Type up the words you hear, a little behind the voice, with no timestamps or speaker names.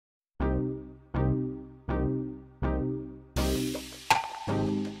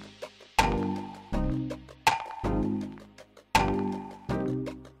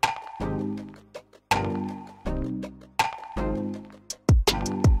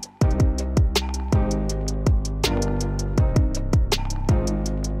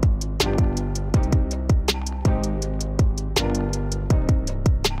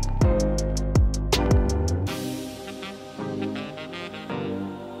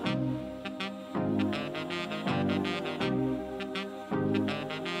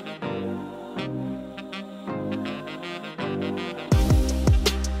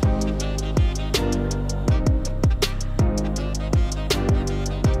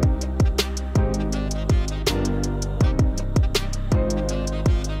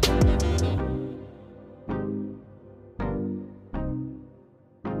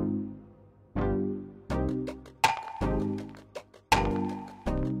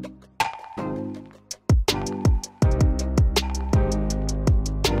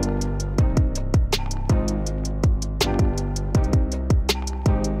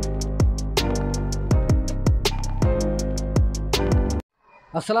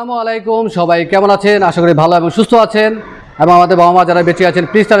আসসালামু আলাইকুম, সবাই কেমন আছেন? আশা করি ভালো এবং সুস্থ আছেন। এবং আমাদের বাবা মা যারা বেঁচে আছেন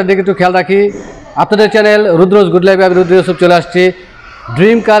প্লিজ তাদের দিকে একটু খেয়াল রাখি। আপনাদের চ্যানেল রুদ্রোজ গুড লাইফ আমি রুদ্র ইউসুফ চলে আসছি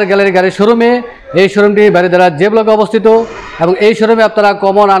ড্রিম কার গ্যালারি গাড়ির শোরুমে। এই শোরুমটি বারিধারা যে ব্লকে অবস্থিত এবং এই শোরুমে আপনারা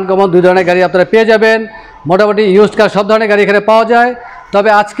কমন আনকমন দুই ধরনের গাড়ি আপনারা পেয়ে যাবেন। মোটামুটি ইউজড কার সব ধরনের গাড়ি এখানে পাওয়া যায়। তবে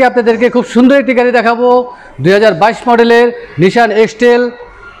আজকে আপনাদেরকে খুব সুন্দর একটি গাড়ি দেখাবো, 2022 মডেলের নিশান এক্সটেল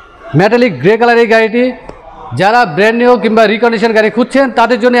মেটালিক গ্রে কালারের গাড়িটি। যারা ব্র্যান্ড নিউ কিংবা রিকন্ডিশন গাড়ি খুঁজছেন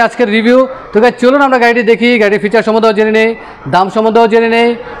তাদের জন্য আজকের রিভিউ। তো গাইস চলুন আমরা গাড়িটি দেখি, গাড়ির ফিচার সম্বন্ধেও জেনে নেই, দাম সম্বন্ধেও জেনে নেই।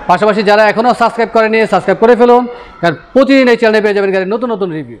 পাশাপাশি যারা এখনও সাবস্ক্রাইব করেনি সাবস্ক্রাইব করে ফেলুন, কারণ প্রতিদিন এই চ্যানেলে পেয়ে যাবেন গাড়ির নতুন নতুন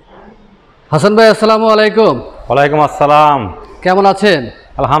রিভিউ। হাসান ভাই আসসালামু আলাইকুম। ওয়ালাইকুম আসসালাম। কেমন আছেন?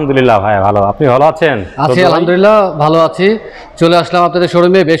 আলহামদুলিল্লাহ ভাই ভালো, আপনি ভালো আছেন? আছি আলহামদুলিল্লাহ ভালো আছি। চলে আসলাম আপনাদের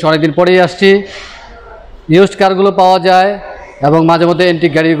শোরুমে, বেশ অনেকদিন পরেই আসছি। ইউজড কারগুলো পাওয়া যায় এবং মাঝে মধ্যে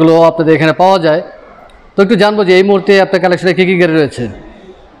এন্টিক গাড়িগুলো আপনাদের এখানে পাওয়া যায়। তো একটু জানবো যে এই মুহূর্তে আপনার কালেকশনে কী কী গাড়ি রয়েছে?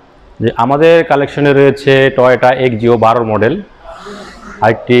 যে আমাদের কালেকশনে রয়েছে টয়োটা এক্সজিও 12 মডেল,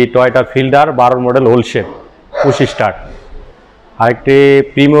 আরেকটি Toyota fielder 12 model whole shape 25 start, আরেকটি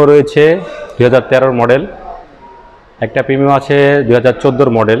প্রিমিও রয়েছে 2013 মডেল, একটা প্রিমিও আছে 2014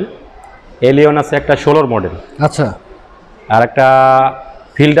 মডেল, এলিয়ন আছে একটা 16 মডেল। আচ্ছা। আর একটা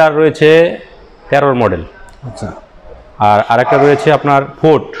ফিল্ডার রয়েছে 13 মডেল। আচ্ছা। আর আরেকটা রয়েছে আপনার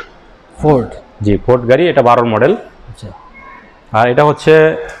ফোর্ড। জি ফোর্ড গাড়ি, এটা 12 মডেল। আচ্ছা। আর এটা হচ্ছে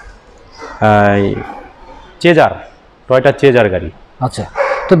চেজার, টয়োটা চেজার গাড়ি। আচ্ছা,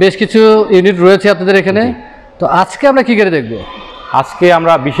 তো বেশ কিছু ইউনিট রয়েছে আপনাদের এখানে। তো আজকে আমরা কি গাড়ি দেখব? আজকে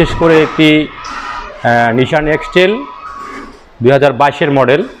আমরা বিশেষ করে একটি নিশান এক্সটেল 2022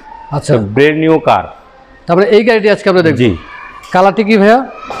 মডেল। আচ্ছা, ব্র্যান্ড নিউ কার। তারপরে এই গাড়িটি আজকে আমরা দেখব। জি। কালারটি কি ভাইয়া?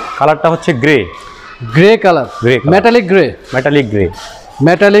 কালারটা হচ্ছে grey colour,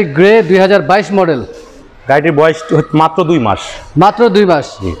 metallic grey 2022 model. গাড়িটির বয়স মাত্র 2 মাস। মাত্র 2 মাস।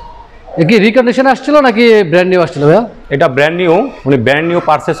 জি। এ কি রিকন্ডিশন আসছিল নাকি ব্র্যান্ড নিউ আসছিল ভাইয়া? এটা ব্র্যান্ড নিউ, উনি ব্র্যান্ড নিউ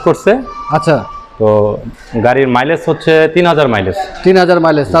পারচেস করছে। আচ্ছা। তো গাড়ির মাইলেজ হচ্ছে 3000 মাইলেজ। 3000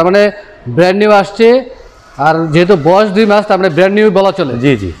 মাইলেজ, তার মানে ব্র্যান্ড নিউ আসছে। আর যেহেতু বয়স 2 মাস তার মানে ব্র্যান্ড নিউ বলা চলে।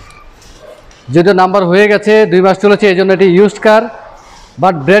 জি জি। যেহেতু নাম্বার হয়ে গেছে 2 মাস চলেছে, এই জন্য এটি used car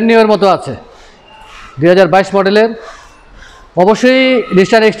but brand new এর মতো আছে 2022 মডেলের। অবশ্যই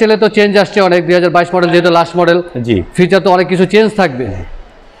নিশান এক্সটেলে তো চেঞ্জ আসছে অনেক, 2022 মডেল যেহেতু লাস্ট মডেল। জি। ফিচার তো অনেক কিছু চেঞ্জ থাকবে।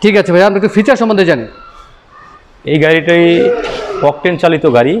 ঠিক আছে ভাই, আমরা একটু ফিচার সম্বন্ধে জানি। এই গাড়িটাই অকটেন চালিত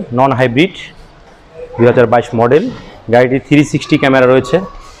গাড়ি, নন হাইব্রিড, 2022 মডেল। গাড়িটি 360 ক্যামেরা রয়েছে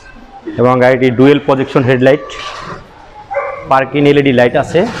এবং গাড়িটি dual projection headlight, parking LED light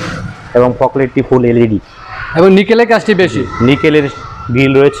আছে এবং ফকলাইটটি ফুল এলইডি এবং নিকেলের কাজটি বেশি, নিকেলের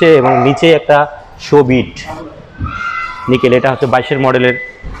গ্রিল রয়েছে এবং নিচে একটা শো বিট নিকেল। এটা হচ্ছে 22 মডেলের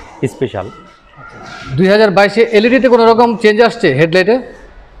স্পেশাল। 2022 এলইডিতে কোনো রকম চেঞ্জ আসছে?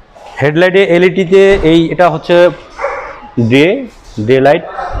 হেডলাইটে এলইডিতে এটা হচ্ছে ডে লাইট,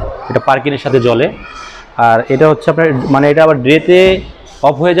 এটা পার্কিংয়ের সাথে জ্বলে। আর এটা হচ্ছে আপনার মানে এটা আবার ডেতে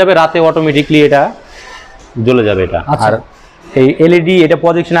অফ হয়ে যাবে, রাতে অটোমেটিকলি এটা জ্বলে যাবে এটা। আর এই এলইডি এটা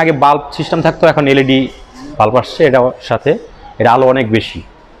প্রজেকশন, আগে বাল্ব সিস্টেম থাকতো, এখন এলইডি বাল্ব আসছে এটার সাথে, এটা আলো অনেক বেশি।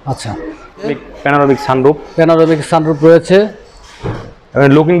 আচ্ছা। প্যানোরামিক সানরুফ রয়েছে।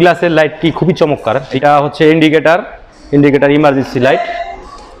 লুকিং গ্লাসের লাইটটি খুবই চমৎকার। এটা হচ্ছে ইন্ডিকেটর ইমার্জেন্সি লাইট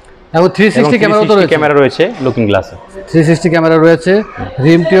এবং 360 ক্যামেরা রয়েছে লুকিং গ্লাসে। 360 ক্যামেরা রয়েছে।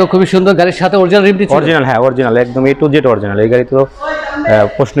 রিমটিও খুবই সুন্দর, গাড়ির সাথে অরিজিনাল রিমটি ছিল। অরিজিনাল, হ্যাঁ অরিজিনাল, একদম A to Z অরিজিনাল। এই গাড়ি তো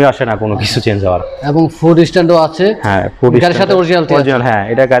প্রশ্নই আসে না কোনো কিছু চেঞ্জ হওয়ার। এবং ফুড স্ট্যান্ডও আছে। হ্যাঁ, ফুড গাড়ির সাথে অরিজিনাল। হ্যাঁ,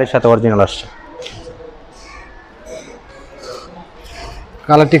 এটা গাড়ির সাথে অরিজিনাল আসছে।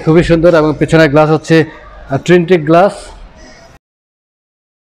 কালারটি খুবই সুন্দর এবং পেছনের গ্লাস হচ্ছে ট্রিন্টেড গ্লাস।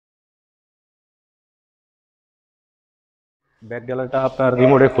 ব্যাক গ্যালারিটা আপনার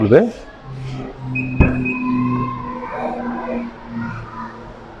রিমোটে খুলবে।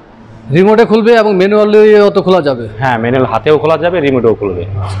 এবং ম্যানুয়ালিও তো খোলা যাবে। হ্যাঁ, ম্যানুয়াল হাতেও খোলা যাবে, রিমোটেও খুলবে।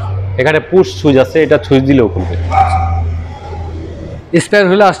 এখানে পুশ সুইচ আছে, এটা সুইচ দিলেও খুলবে। স্পেয়ার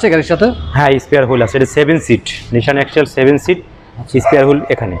হুইল আসছে গাড়ির সাথে? হ্যাঁ, স্পেয়ার হুইল আছে। এটা 7 সিট নিশান এক্সটেল 7 সিট। স্পেয়ার হুইল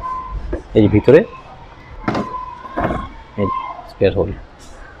এখানে, এই ভিতরে স্পেয়ার হুইল।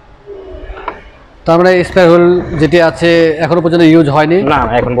 তার মানে স্পেয়ার হুইল যেটি আছে এখনো পর্যন্ত ইউজ হয়নি? না,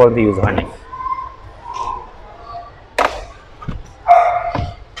 এখন পর্যন্ত ইউজ হয়নি।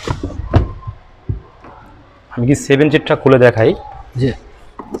 আমি কি 7 সিটটা খুলে দেখাই? জি।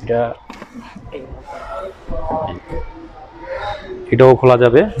 এটাও খোলা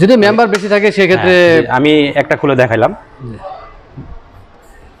যাবে যদি মেম্বার বেশি থাকে সেক্ষেত্রে। আমি একটা খুলে দেখাইলাম,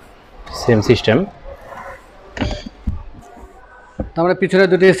 সেম সিস্টেম। তার মানে পিছনে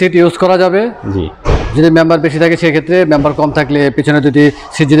দুটি সিট ইউজ করা যাবে। জি, যদি মেম্বার বেশি থাকে সেক্ষেত্রে, মেম্বার কম থাকলে পিছনে দুটি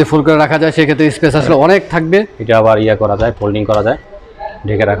সিট যদি ফুল করে রাখা যায় সেক্ষেত্রে স্পেস আসলে অনেক থাকবে। এটা আবার ইয়া করা যায়, ফোল্ডিং করা যায়,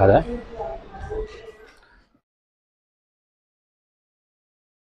 ঢেকে রাখা যায়।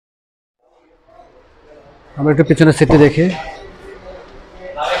 আমরা একটু পিছনের সিটটি দেখি।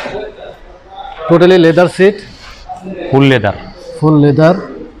 Totally leather seat, full leather. Full leather.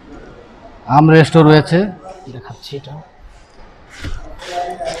 আর্মরেস্টও রয়েছে, দেখাচ্ছি। এটা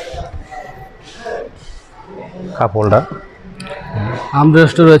কাপ হোল্ডার,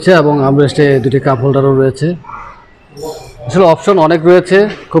 আর্মরেস্টও রয়েছে এবং আর্মরেস্টে দুটি কাপ হোল্ডারও রয়েছে। আসলে অপশন অনেক রয়েছে,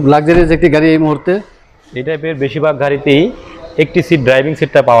 খুব লাক্সারিয়াস একটি গাড়ি এই মুহূর্তে। এই টাইপের বেশিরভাগ গাড়িতেই একটি সিট, ড্রাইভিং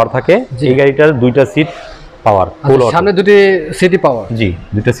সিটটা পাওয়ার থাকে। এই গাড়িটার দুইটা সিট পাওয়ার, ফুল অটো। সামনে দুটি সিটি পাওয়ার। জি,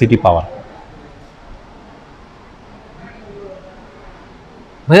 দুইটা সিটি পাওয়ার।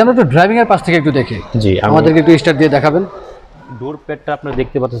 ভাই আমরা একটু ড্রাইভিং এর পাশ থেকে একটু দেখি। জি, আমাদেরকে একটু স্টার্ট দিয়ে দেখাবেন। ডোর প্যাডটা আপনারা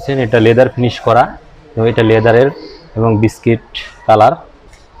দেখতে পাচ্ছেন, এটা লেদার ফিনিশ করা এবং এটা লেদারের এবং বিস্কিট কালার।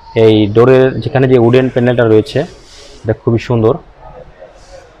 এই ডোরের যেখানে যে উডেন প্যানেলটা রয়েছে এটা খুবই সুন্দর।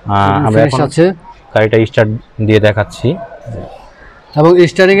 আমরা এখন গাড়িটা স্টার্ট দিয়ে দেখাচ্ছি। এবং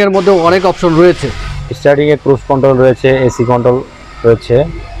স্টারিং এর মধ্যে অনেক অপশন রয়েছে। স্টার্টিং এ ক্রুজ কন্ট্রোল রয়েছে, এসি কন্ট্রোল রয়েছে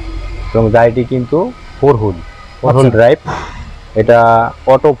এবং গাড়িটি কিন্তু 4 হুইল ড্রাইভ। এটা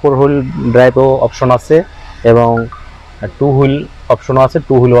অটো 4 হুইল ড্রাইভও অপশন আছে এবং 2 হুইল অপশনও আছে।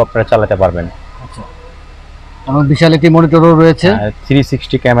 2 হুইলও আপনারা চালাতে পারবেন। আচ্ছা, এবং বিশাল একটি মনিটরও রয়েছে,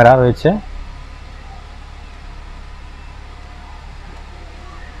 360 ক্যামেরা রয়েছে।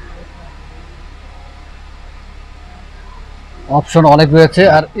 অপশন অনেক রয়েছে।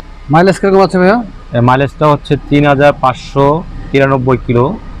 আর মাইলেজ কিরকম আছে ভাইয়া? মাইলেজটা হচ্ছে 3593 কিলো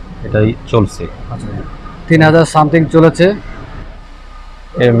এটাই চলছে। 3000 সামথিং চলেছে।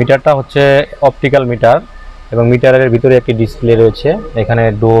 এর মিটারটা হচ্ছে অপটিক্যাল মিটার এবং মিটারের ভিতরে একটি ডিসপ্লে রয়েছে। এখানে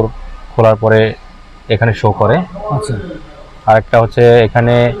ডোর খোলার পরে এখানে শো করে। আচ্ছা, আর একটা হচ্ছে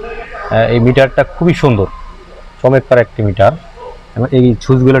এখানে এই মিটারটা খুবই সুন্দর, চমৎকার একটি মিটার। এবং এই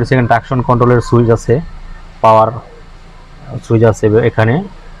সুইচগুলো সেখানে ট্রাকশন কন্ট্রোলের সুইচ আছে, পাওয়ার সুইচ আছে এখানে।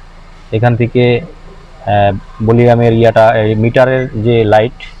 এখান থেকে ভলিউমের ইয়াটা, এই মিটারের যে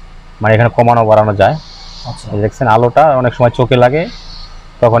লাইট মানে এখানে কমানো বাড়ানো যায়। আচ্ছা, দেখছেন আলোটা অনেক সময় চোখে লাগে,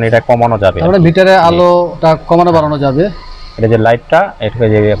 তখন এটা কমানো যাবে। তাহলে মিটারের আলোটা কমানো বাড়ানো যাবে। এটা যে লাইটটা এটা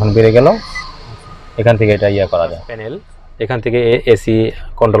যে এখন বেড়ে গেল, এখান থেকে এটা ইয়া করা যায়। প্যানেল, এখান থেকে এসি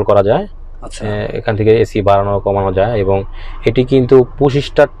কন্ট্রোল করা যায়। আচ্ছা, এখান থেকে এসি বাড়ানো কমানো যায়। এবং এটি কিন্তু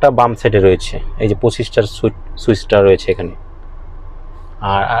 25টারটা বাম সাইডে রয়েছে, এই যে 25টার সুইচটা রয়েছে এখানে।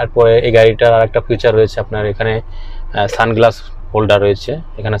 আর তারপরে এই গাড়িটার আরেকটা ফিচার রয়েছে, আপনার এখানে সানগ্লাস হোল্ডার রয়েছে,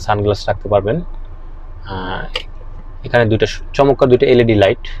 এখানে সানগ্লাস রাখতে পারবেন। এখানে চমৎকার দুইটা এলইডি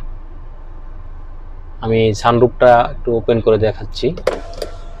লাইট। আমি সানরুফটা একটু ওপেন করে দেখাচ্ছি।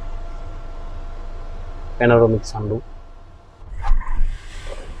 Panoramic sunroof.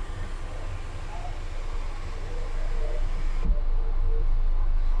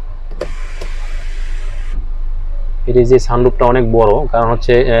 এর যে সানরুফটা অনেক বড়, কারণ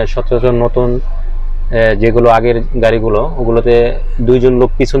হচ্ছে সচরাচর নতুন যেগুলো আগের গাড়িগুলো ওগুলোতে 2জন লোক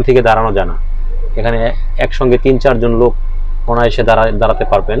পিছন থেকে দাঁড়ানো যায় না। এখানে একসঙ্গে 3-4 জন লোক অনায়াসে দাঁড়াতে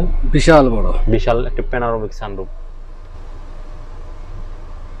পারবেন। বিশাল বড়, বিশাল একটা প্যানোরামিক সানরুফ।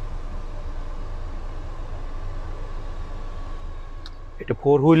 এটা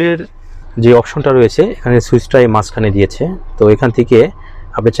 4 হুইলের যে অপশনটা রয়েছে এখানে সুইচটা এই মাঝখানে দিয়েছে। তো এখান থেকে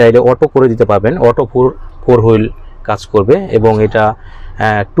আপনি চাইলে অটো করে দিতে পারবেন, অটো 4 হুইল কাজ করবে এবং এটা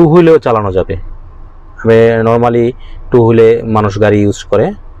 2 হুইলেও চালানো যাবে। আমি নর্মালি 2 হুইলে মানুষ গাড়ি ইউজ করে,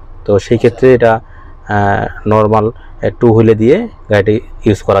 তো সেই ক্ষেত্রে এটা নর্মাল 2 হুইলে দিয়ে গাড়িটি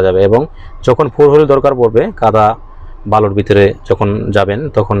ইউজ করা যাবে। এবং যখন 4 হুইল দরকার পড়বে, কাদা বালুর ভিতরে যখন যাবেন,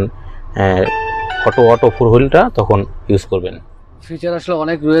 তখন অটো 4 হুইলটা তখন ইউজ করবেন। ফিচার আসলে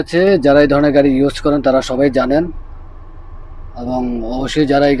অনেক রয়েছে, যারা এই ধরনের গাড়ি ইউজ করেন তারা সবাই জানেন। এবং অবশ্যই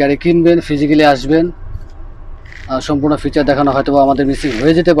যারা এই গাড়ি কিনবেন ফিজিক্যালি আসবেন, সম্পূর্ণ ফিচার দেখানো হয়তো আমাদের মিসিং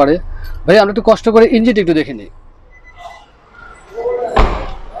হয়ে যেতে পারে। ভাই আমরা একটু কষ্ট করে ইঞ্জিনটা একটু দেখে নিই।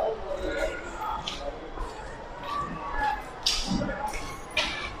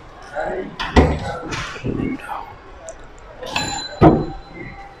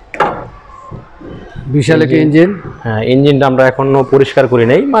 বিশাল একটি ইঞ্জিন। হ্যাঁ, ইঞ্জিনটা আমরা এখনো পরিষ্কার করি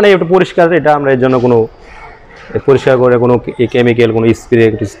নাই, মানে একটু পরিষ্কার, এটা আমরা এর জন্য কোনো পরিষ্কার করে কোনো কেমিক্যাল, কোনো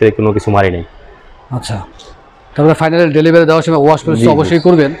স্প্রে কোনো কিছু মারি নাই। আচ্ছা, তারপরে ফাইনাল ডেলিভারি দেওয়ার সময় ওয়াশ পলিশ অবশ্যই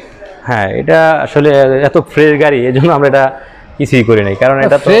করবেন। হ্যাঁ, এটা আসলে এত ফ্রেশ গাড়ি, এই জন্য আমরা এটা কিছুই করি নাই। কারণ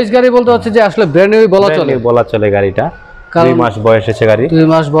এটা ফ্রেশ গাড়ি বলতে হচ্ছে যে আসলে ব্র্যান্ড নিউ বলা চলে গাড়িটা। 2 মাস বয়স হয়েছে গাড়ি, 2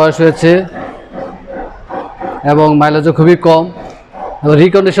 মাস বয়স হয়েছে এবং মাইলেজও খুবই কম।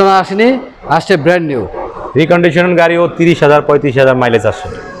 রিকন্ডিশন আসেনি, আসছে ব্র্যান্ড নিউ। রিকন্ডিশন গাড়িও 30,000 35,000 মাইলেজ আসে।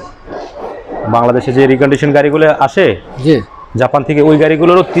 বাংলাদেশে যে রিকন্ডিশন গাড়িগুলো আসে জি, জাপান থেকে, ওই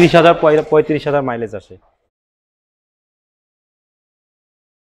গাড়িগুলোরও 30,000 35,000 মাইলেজ আসে।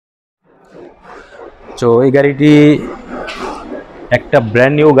 তো এই গাড়িটি একটা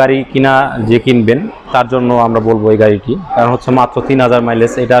ব্র্যান্ড নিউ গাড়ি কিনা যে কিনবেন তার জন্য আমরা বলবো এই গাড়িটি, কারণ হচ্ছে মাত্র 3,000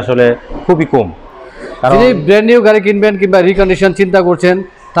 মাইলেজ, এটা আসলে খুবই কম। কারণ যিনি ব্র্যান্ড নিউ গাড়ি কিনবেন কিংবা রিকন্ডিশন চিন্তা করছেন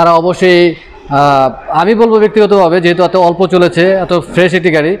তারা অবশ্যই আমি বলবো ব্যক্তিগতভাবে, যেহেতু এত অল্প চলেছে, এত ফ্রেশ একটি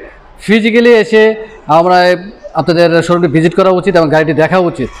গাড়ি, ফিজিক্যালি এসে আমরা আপনাদের শোরুমটি ভিজিট করা উচিত এবং গাড়িটি দেখা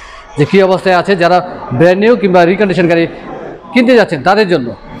উচিত যে কী অবস্থায় আছে। যারা ব্র্যান্ড নিউ কিংবা রিকন্ডিশন গাড়ি কিনতে যাচ্ছেন তাদের জন্য।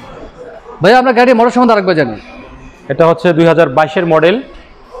 ভাইয়া আপনার গাড়ি মডেল সম্বন্ধে আরেকবার জানি। এটা হচ্ছে 2022-এর মডেল,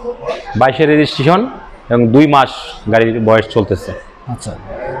 22-এর রেজিস্ট্রেশন এবং 2 মাস গাড়ির বয়স চলতেছে। আচ্ছা,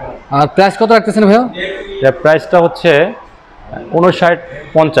 আর প্রাইস কত রাখতেছেন ভাইয়া? এর প্রাইসটা হচ্ছে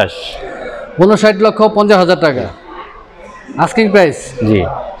 59,50। 59,50,000 টাকা আস্কিং প্রাইস। জি,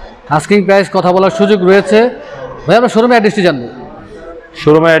 আস্কিং প্রাইস, কথা বলার সুযোগ রয়েছে। ভাই আমরা শোরুমের অ্যাড্রেসটি জানবো।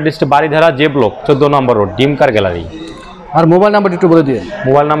 শোরুমের অ্যাড্রেসটা বারিধারা জে ব্লক 14 নম্বর রোড, ডিম কার গ্যালারি। আর মোবাইল নাম্বারটি একটু বলে দিয়ে।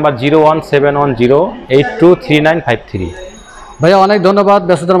 Mobile number 01710823953। ভাইয়া অনেক ধন্যবাদ,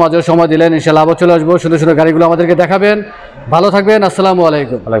 ব্যস্ততার মাঝেও সময় দিলেন। ইনশাআল্লাহ আবার চলে আসবো, সুন্দর সুন্দর গাড়িগুলো আমাদেরকে দেখাবেন। ভালো থাকবেন, আসসালামু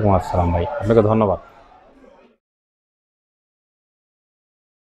আলাইকুম। ওয়ালাইকুম আসসালাম ভাই, আপনাকে ধন্যবাদ।